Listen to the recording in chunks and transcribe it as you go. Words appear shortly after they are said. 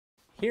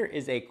Here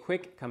is a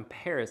quick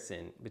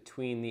comparison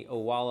between the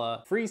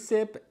Owala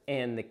FreeSip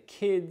and the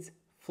Kids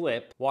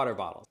Flip water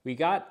bottles. We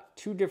got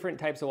two different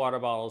types of water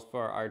bottles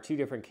for our two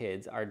different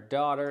kids. Our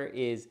daughter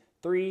is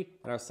 3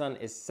 and our son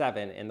is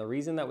 7. And the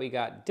reason that we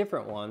got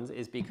different ones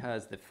is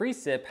because the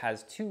FreeSip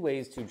has 2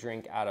 ways to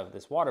drink out of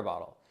this water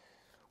bottle.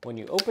 When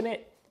you open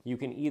it, you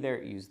can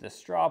either use the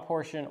straw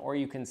portion or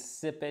you can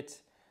sip it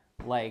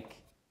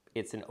like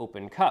it's an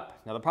open cup.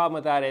 Now the problem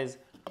with that is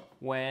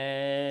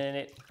when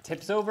it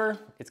tips over,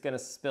 it's gonna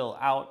spill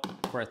out.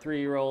 For a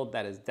 3-year-old,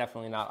 that is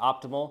definitely not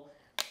optimal.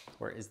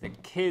 Whereas the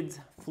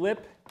Kids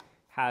Flip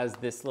has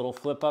this little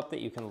flip up that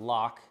you can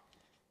lock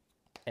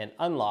and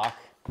unlock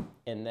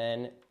and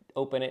then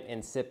open it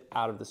and sip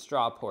out of the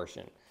straw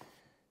portion.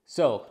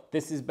 So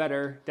this is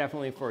better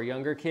definitely for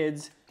younger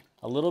kids.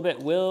 A little bit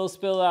will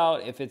spill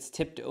out if it's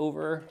tipped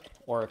over,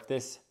 or if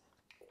this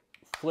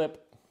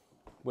flip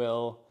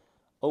will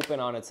open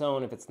on its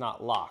own if it's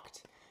not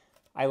locked.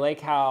 I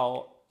like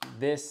how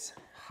this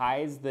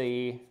hides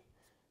the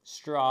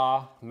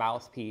straw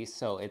mouthpiece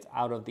so it's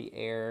out of the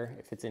air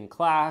if it's in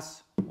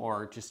class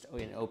or just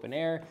in open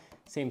air.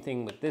 Same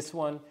thing with this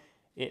one.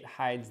 It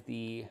hides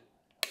the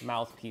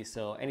mouthpiece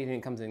so anything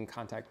that comes in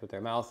contact with their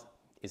mouth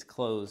is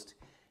closed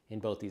in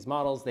both these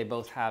models. They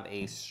both have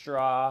a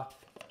straw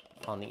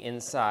on the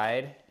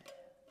inside.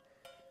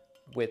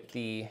 With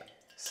the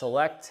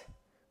Select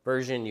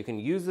version, you can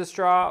use the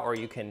straw or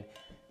you can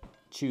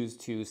choose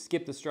to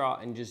skip the straw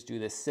and just do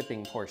the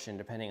sipping portion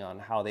depending on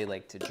how they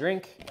like to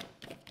drink.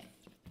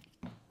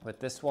 With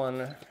this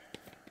one,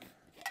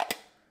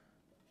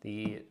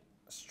 the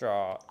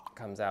straw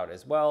comes out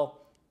as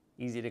well.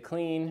 Easy to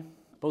clean.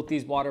 Both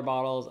these water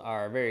bottles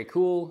are very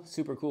cool,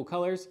 super cool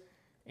colors,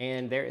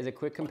 and there is a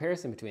quick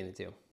comparison between the two.